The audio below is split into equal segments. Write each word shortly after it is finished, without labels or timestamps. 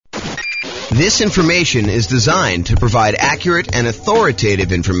This information is designed to provide accurate and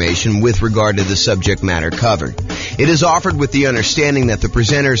authoritative information with regard to the subject matter covered. It is offered with the understanding that the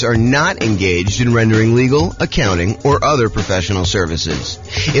presenters are not engaged in rendering legal, accounting, or other professional services.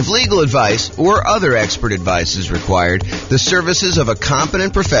 If legal advice or other expert advice is required, the services of a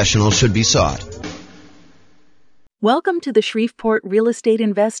competent professional should be sought. Welcome to the Shreveport Real Estate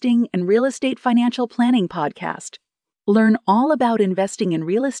Investing and Real Estate Financial Planning Podcast. Learn all about investing in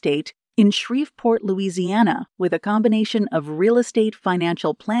real estate in Shreveport, Louisiana, with a combination of real estate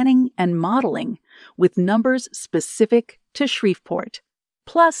financial planning and modeling with numbers specific to Shreveport,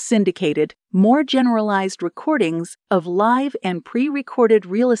 plus syndicated, more generalized recordings of live and pre-recorded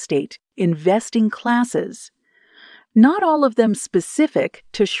real estate investing classes. Not all of them specific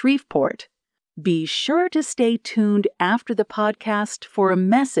to Shreveport. Be sure to stay tuned after the podcast for a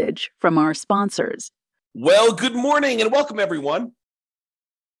message from our sponsors. Well, good morning and welcome, everyone.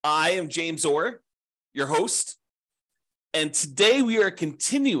 I am James Orr, your host, and today we are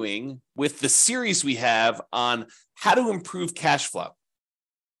continuing with the series we have on how to improve cash flow.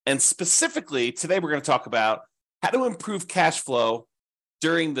 And specifically, today we're going to talk about how to improve cash flow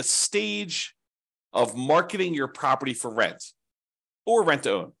during the stage of marketing your property for rent or rent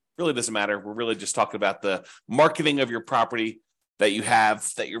to own. Really doesn't matter. We're really just talking about the marketing of your property that you have,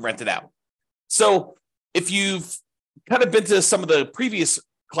 that you're rented out. So if you've kind of been to some of the previous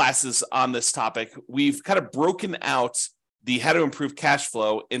classes on this topic, we've kind of broken out the how to improve cash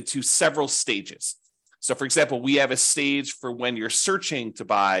flow into several stages. So for example, we have a stage for when you're searching to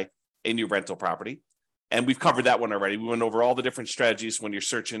buy a new rental property. And we've covered that one already. We went over all the different strategies when you're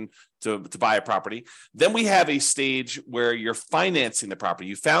searching to buy a property. Then we have a stage where you're financing the property.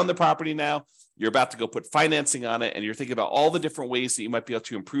 You found the property now, you're about to go put financing on it, and you're thinking about all the different ways that you might be able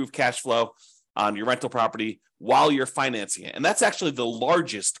to improve cash flow on your rental property while you're financing it. And that's actually the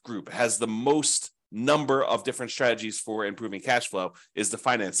largest group. It has the most number of different strategies for improving cash flow is the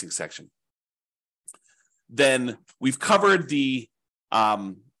financing section. Then we've covered the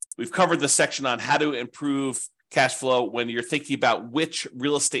section on how to improve cash flow when you're thinking about which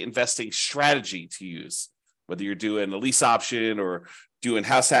real estate investing strategy to use, whether you're doing a lease option or doing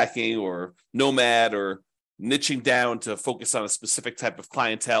house hacking or nomad or niching down to focus on a specific type of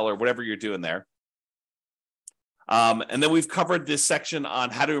clientele or whatever you're doing there. And then we've covered this section on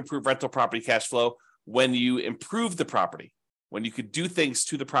how to improve rental property cash flow when you improve the property, when you could do things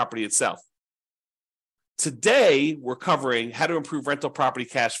to the property itself. Today, we're covering how to improve rental property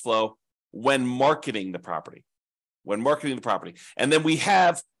cash flow when marketing the property. And then we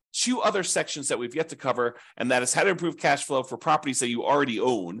have two other sections that we've yet to cover, and that is how to improve cash flow for properties that you already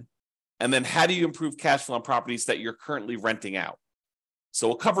own, and then how do you improve cash flow on properties that you're currently renting out. So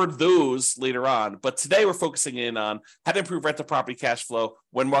we'll cover those later on, but today we're focusing in on how to improve rental property cash flow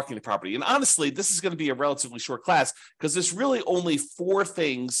when marketing the property. And honestly, this is going to be a relatively short class because there's really only 4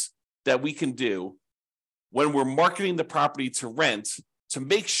 things that we can do when we're marketing the property to rent to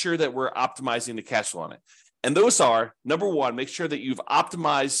make sure that we're optimizing the cash flow on it. And those are, number 1, make sure that you've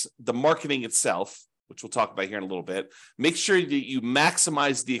optimized the marketing itself, which we'll talk about here in a little bit. Make sure that you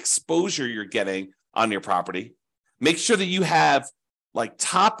maximize the exposure you're getting on your property. Make sure that you have like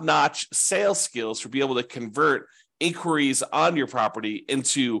top-notch sales skills for being able to convert inquiries on your property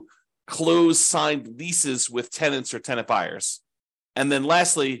into closed signed leases with tenants or tenant buyers. And then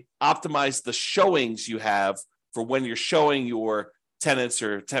lastly, optimize the showings you have for when you're showing your tenants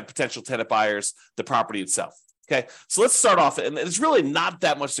or potential tenant buyers the property itself. Okay, so let's start off. And it's really not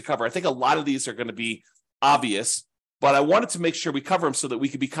that much to cover. I think a lot of these are going to be obvious, but I wanted to make sure we cover them so that we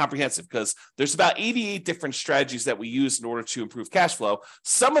could be comprehensive because there's about 88 different strategies that we use in order to improve cash flow.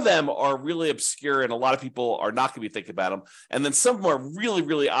 Some of them are really obscure and a lot of people are not going to be thinking about them. And then some of them are really,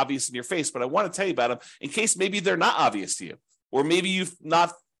 really obvious in your face, but I want to tell you about them in case maybe they're not obvious to you. Or maybe you've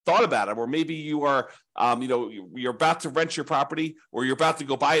not thought about them, or maybe you are, you're about to rent your property, or you're about to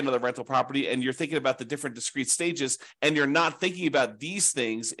go buy another rental property, and you're thinking about the different discrete stages, and you're not thinking about these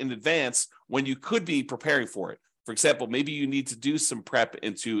things in advance when you could be preparing for it. For example, maybe you need to do some prep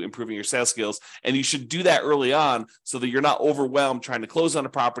into improving your sales skills, and you should do that early on so that you're not overwhelmed trying to close on a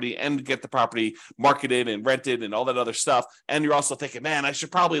property and get the property marketed and rented and all that other stuff. And you're also thinking, man, I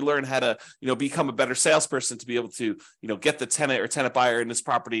should probably learn how to, become a better salesperson to be able to, get the tenant or tenant buyer in this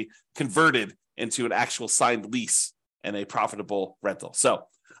property converted into an actual signed lease and a profitable rental. So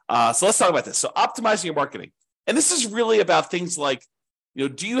let's talk about this. So optimizing your marketing. And this is really about things like,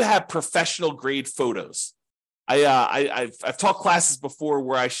 do you have professional grade photos? I've taught classes before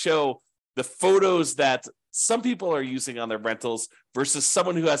where I show the photos that some people are using on their rentals versus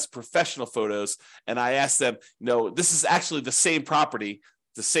someone who has professional photos. And I ask them, this is actually the same property,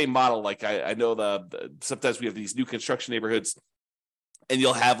 the same model. Like I know sometimes we have these new construction neighborhoods, and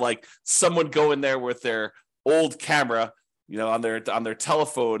you'll have like someone go in there with their old camera, on their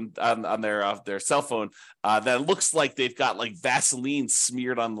telephone, on their cell phone, that looks like they've got like Vaseline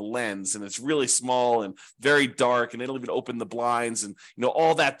smeared on the lens, and it's really small and very dark, and they don't even open the blinds, and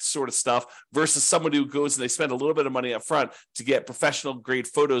all that sort of stuff. Versus someone who goes and they spend a little bit of money up front to get professional grade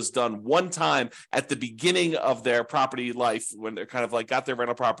photos done one time at the beginning of their property life, when they're kind of like got their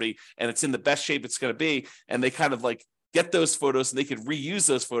rental property and it's in the best shape it's going to be, and they kind of like get those photos and they can reuse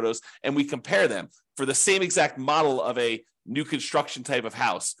those photos, and we compare them for the same exact model of a new construction type of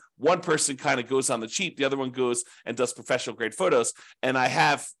house. One person kind of goes on the cheap, the other one goes and does professional grade photos. And I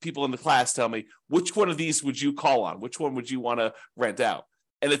have people in the class tell me, which one of these would you call on? Which one would you want to rent out?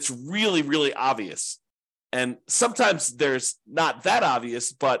 And it's really, really obvious. And sometimes there's not that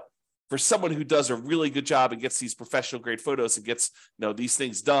obvious, but for someone who does a really good job and gets these professional grade photos and gets these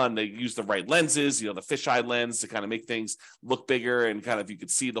things done, they use the right lenses, the fisheye lens to kind of make things look bigger, and kind of you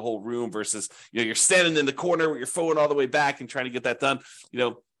could see the whole room versus you're standing in the corner with your phone all the way back and trying to get that done.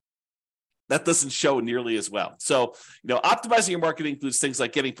 That doesn't show nearly as well. So, optimizing your marketing includes things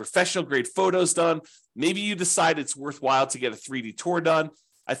like getting professional grade photos done. Maybe you decide it's worthwhile to get a 3D tour done.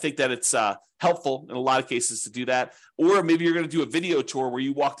 I think that it's helpful in a lot of cases to do that. Or maybe you're going to do a video tour where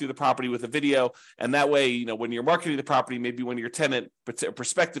you walk through the property with a video. And that way, when you're marketing the property, maybe when your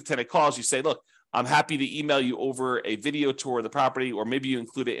prospective tenant calls, you say, look, I'm happy to email you over a video tour of the property, or maybe you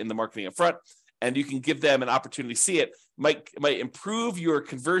include it in the marketing up front, and you can give them an opportunity to see it. Might improve your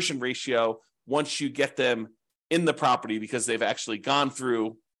conversion ratio once you get them in the property, because they've actually gone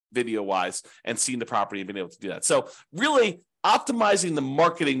through video-wise and seen the property and been able to do that. So really, optimizing the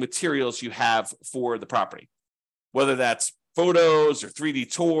marketing materials you have for the property, whether that's photos or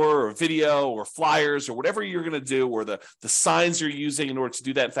 3D tour or video or flyers or whatever you're going to do, or the signs you're using in order to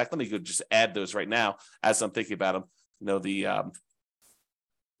do that. In fact, let me go just add those right now as I'm thinking about them. The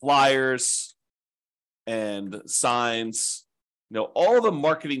flyers and signs, all the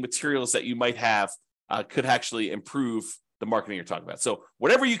marketing materials that you might have could actually improve the marketing you're talking about. So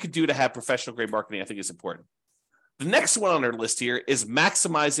whatever you could do to have professional grade marketing, I think is important. The next one on our list here is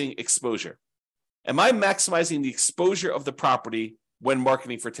maximizing exposure. Am I maximizing the exposure of the property when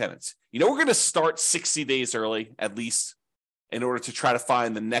marketing for tenants? We're going to start 60 days early, at least, in order to try to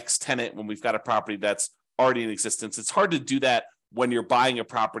find the next tenant when we've got a property that's already in existence. It's hard to do that when you're buying a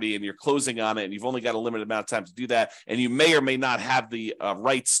property and you're closing on it, and you've only got a limited amount of time to do that, and you may or may not have the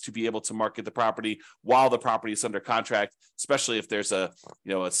rights to be able to market the property while the property is under contract, especially if there's a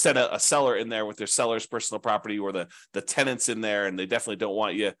seller in there with their seller's personal property, or the tenants in there, and they definitely don't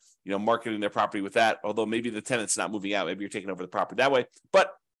want you marketing their property with that, although maybe the tenant's not moving out, maybe you're taking over the property that way.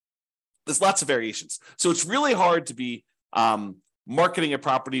 But there's lots of variations. So it's really hard to be marketing a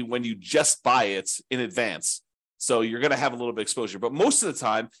property when you just buy it in advance. So you're going to have a little bit of exposure. But most of the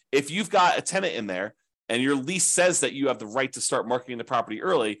time, if you've got a tenant in there and your lease says that you have the right to start marketing the property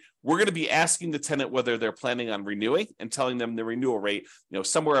early, we're going to be asking the tenant whether they're planning on renewing and telling them the renewal rate,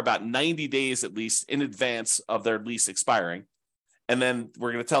 somewhere about 90 days at least in advance of their lease expiring. And then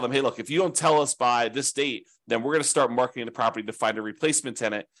we're going to tell them, hey, look, if you don't tell us by this date, then we're going to start marketing the property to find a replacement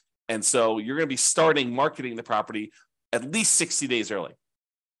tenant. And so you're going to be starting marketing the property at least 60 days early.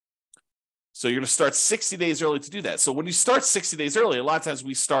 So you're going to start 60 days early to do that. So when you start 60 days early, a lot of times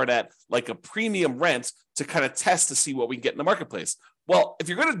we start at like a premium rent to kind of test to see what we can get in the marketplace. Well, if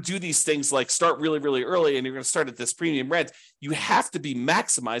you're going to do these things like start really, really early and you're going to start at this premium rent, you have to be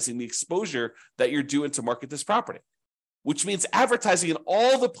maximizing the exposure that you're doing to market this property, which means advertising in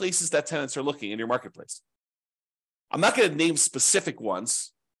all the places that tenants are looking in your marketplace. I'm not going to name specific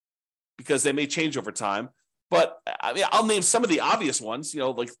ones because they may change over time. But I mean, I'll name some of the obvious ones,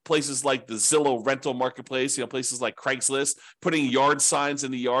 like places like the Zillow rental marketplace, places like Craigslist, putting yard signs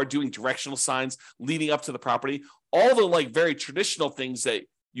in the yard, doing directional signs leading up to the property, all the like very traditional things that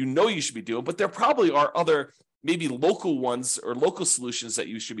you should be doing. But there probably are other maybe local ones or local solutions that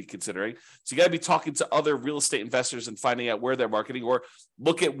you should be considering. So you got to be talking to other real estate investors and finding out where they're marketing, or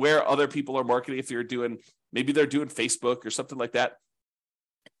look at where other people are marketing. If maybe they're doing Facebook or something like that.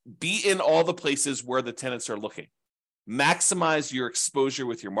 Be in all the places where the tenants are looking. Maximize your exposure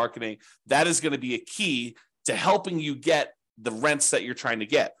with your marketing. That is going to be a key to helping you get the rents that you're trying to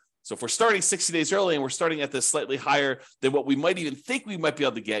get. So if we're starting 60 days early and we're starting at this slightly higher than what we might even think we might be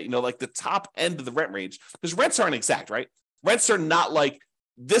able to get, like the top end of the rent range, because rents aren't exact, right? Rents are not like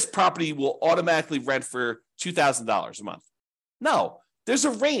this property will automatically rent for $2,000 a month. No, there's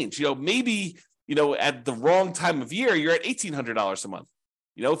a range. Maybe, at the wrong time of year, you're at $1,800 a month.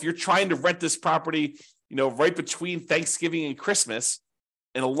 If you're trying to rent this property, right between Thanksgiving and Christmas,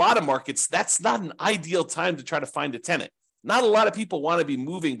 in a lot of markets, that's not an ideal time to try to find a tenant. Not a lot of people want to be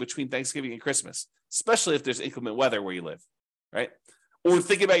moving between Thanksgiving and Christmas, especially if there's inclement weather where you live, right? Or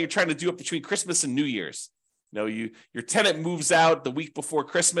think about you're trying to do it between Christmas and New Year's. Your tenant moves out the week before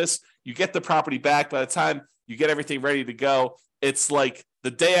Christmas, you get the property back. By the time you get everything ready to go, it's like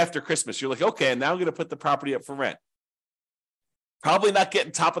the day after Christmas. You're like, okay, now I'm going to put the property up for rent. Probably not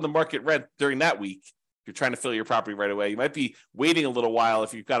getting top of the market rent during that week. You're trying to fill your property right away. You might be waiting a little while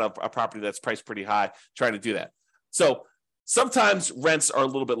if you've got a property that's priced pretty high, trying to do that. So sometimes rents are a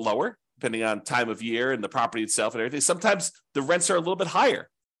little bit lower, depending on time of year and the property itself and everything. Sometimes the rents are a little bit higher.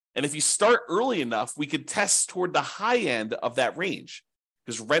 And if you start early enough, we could test toward the high end of that range,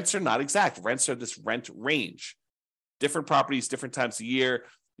 because rents are not exact. Rents are this rent range. Different properties, different times of year,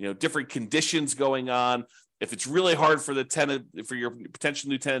 different conditions going on. If it's really hard for the tenant, for your potential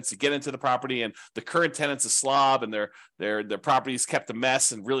new tenants to get into the property, and the current tenant's a slob and their property's kept a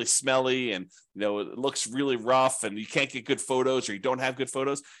mess and really smelly, and it looks really rough, and you can't get good photos, or you don't have good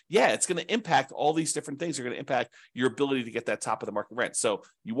photos, it's going to impact all these different things. Are going to impact your ability to get that top of the market rent. So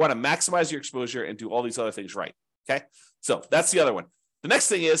you want to maximize your exposure and do all these other things right. Okay, so that's the other one. The next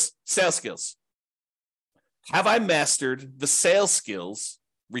thing is sales skills. Have I mastered the sales skills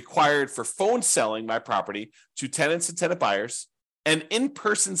required for phone selling my property to tenants and tenant buyers, and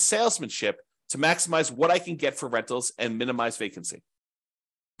in-person salesmanship to maximize what I can get for rentals and minimize vacancy?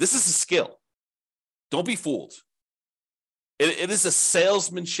 This is a skill. Don't be fooled. It is a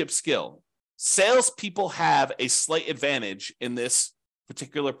salesmanship skill. Salespeople have a slight advantage in this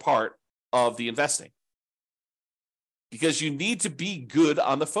particular part of the investing, because you need to be good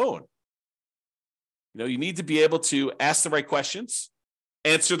on the phone. You need to be able to ask the right questions,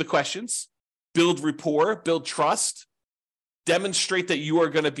 answer the questions, build rapport, build trust, demonstrate that you are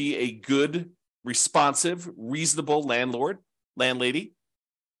going to be a good, responsive, reasonable landlord, landlady.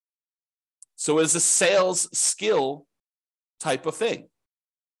 So it's a sales skill type of thing.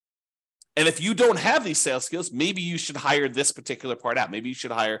 And if you don't have these sales skills, maybe you should hire this particular part out. Maybe you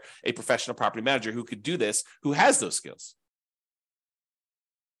should hire a professional property manager who could do this, who has those skills.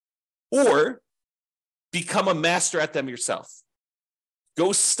 Or become a master at them yourself.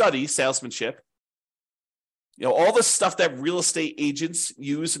 Go study salesmanship. All the stuff that real estate agents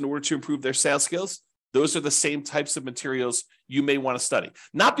use in order to improve their sales skills, those are the same types of materials you may want to study.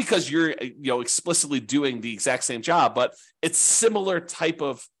 Not because you're explicitly doing the exact same job, but it's similar type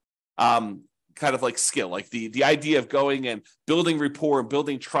of kind of like skill, like the idea of going and building rapport and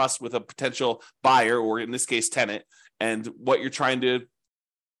building trust with a potential buyer, or in this case, tenant, and what you're trying to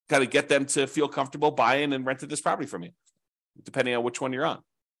kind of get them to feel comfortable buying and renting this property from you, depending on which one you're on.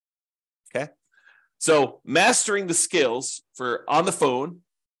 Okay. So mastering the skills for on the phone,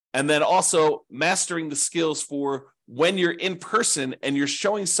 and then also mastering the skills for when you're in person and you're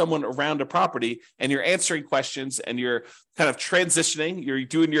showing someone around a property and you're answering questions and you're kind of transitioning, you're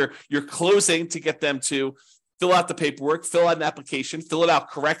doing your closing to get them to fill out the paperwork, fill out an application, fill it out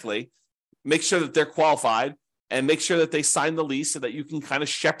correctly, make sure that they're qualified, and make sure that they sign the lease so that you can kind of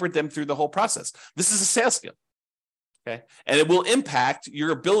shepherd them through the whole process. This is a sales skill. Okay. And it will impact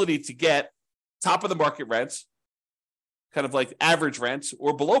your ability to get top of the market rent, kind of like average rent,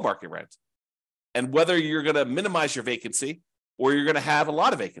 or below market rent, and whether you're going to minimize your vacancy or you're going to have a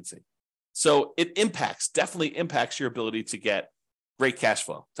lot of vacancy. So it definitely impacts your ability to get great cash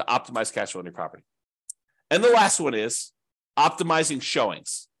flow, to optimize cash flow on your property. And the last one is optimizing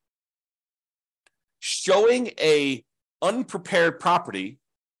showings. Showing a unprepared property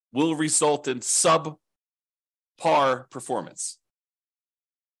will result in subpar performance.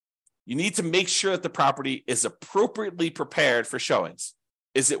 You need to make sure that the property is appropriately prepared for showings.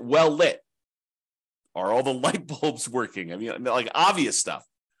 Is it well lit? Are all the light bulbs working? I mean, like obvious stuff.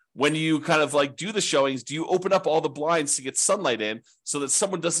 When you kind of like do the showings, do you open up all the blinds to get sunlight in so that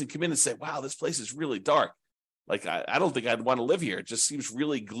someone doesn't come in and say, wow, this place is really dark? Like, I don't think I'd want to live here. It just seems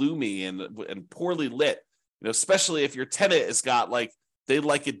really gloomy and poorly lit, especially if your tenant has got like, they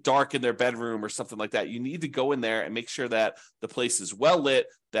like it dark in their bedroom or something like that. You need to go in there and make sure that the place is well lit,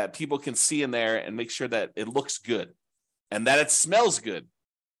 that people can see in there, and make sure that it looks good and that it smells good.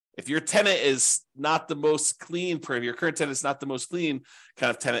 If your tenant is not the most clean, your current tenant is not the most clean kind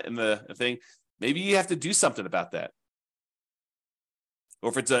of tenant in the thing, maybe you have to do something about that. Or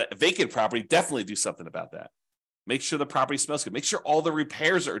if it's a vacant property, definitely do something about that. Make sure the property smells good. Make sure all the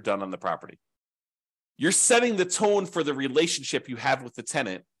repairs are done on the property. You're setting the tone for the relationship you have with the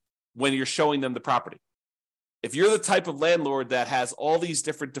tenant when you're showing them the property. If you're the type of landlord that has all these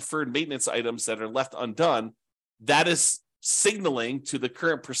different deferred maintenance items that are left undone, that is signaling to the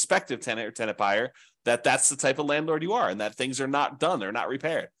current prospective tenant or tenant buyer that that's the type of landlord you are and that things are not done, they're not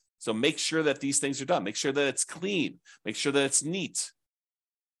repaired. So make sure that these things are done. Make sure that it's clean. Make sure that it's neat.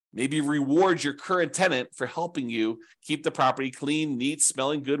 Maybe reward your current tenant for helping you keep the property clean, neat,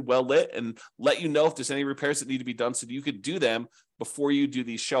 smelling good, well lit, and let you know if there's any repairs that need to be done so that you could do them before you do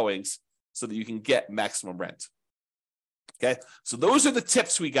these showings so that you can get maximum rent. Okay, so those are the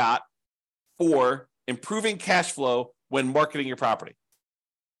tips we got for improving cash flow when marketing your property.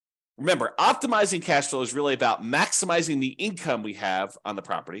 Remember, optimizing cash flow is really about maximizing the income we have on the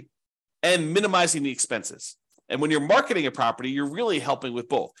property and minimizing the expenses. And when you're marketing a property, you're really helping with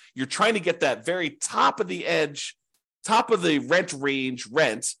both. You're trying to get that very top of the edge, top of the rent range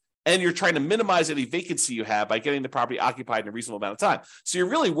rent, and you're trying to minimize any vacancy you have by getting the property occupied in a reasonable amount of time. So you're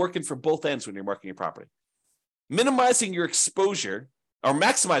really working from both ends when you're marketing your property. Minimizing your exposure, or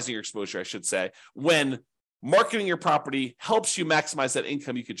maximizing your exposure, I should say, when marketing your property helps you maximize that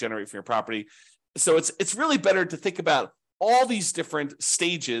income you could generate from your property. So it's really better to think about all these different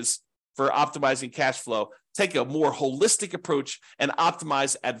stages for optimizing cash flow. Take a more holistic approach and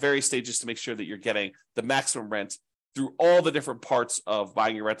optimize at various stages to make sure that you're getting the maximum rent through all the different parts of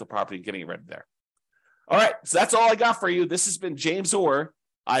buying your rental property and getting it rented there. All right, so that's all I got for you. This has been James Orr.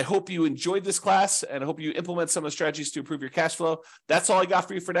 I hope you enjoyed this class and I hope you implement some of the strategies to improve your cash flow. That's all I got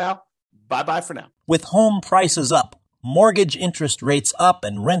for you for now. Bye-bye for now. With home prices up, mortgage interest rates up,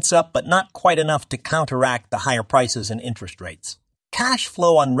 and rents up, but not quite enough to counteract the higher prices and interest rates, cash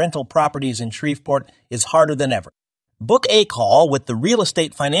flow on rental properties in Shreveport is harder than ever. Book a call with the Real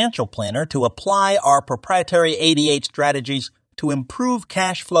Estate Financial Planner to apply our proprietary 88 strategies to improve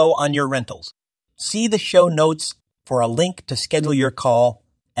cash flow on your rentals. See the show notes for a link to schedule your call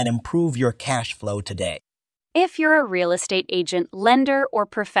and improve your cash flow today. If you're a real estate agent, lender, or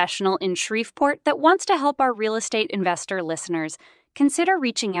professional in Shreveport that wants to help our real estate investor listeners, consider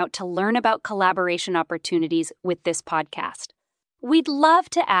reaching out to learn about collaboration opportunities with this podcast. We'd love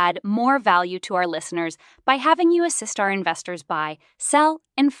to add more value to our listeners by having you assist our investors buy, sell,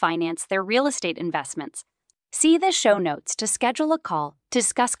 and finance their real estate investments. See the show notes to schedule a call to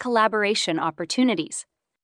discuss collaboration opportunities.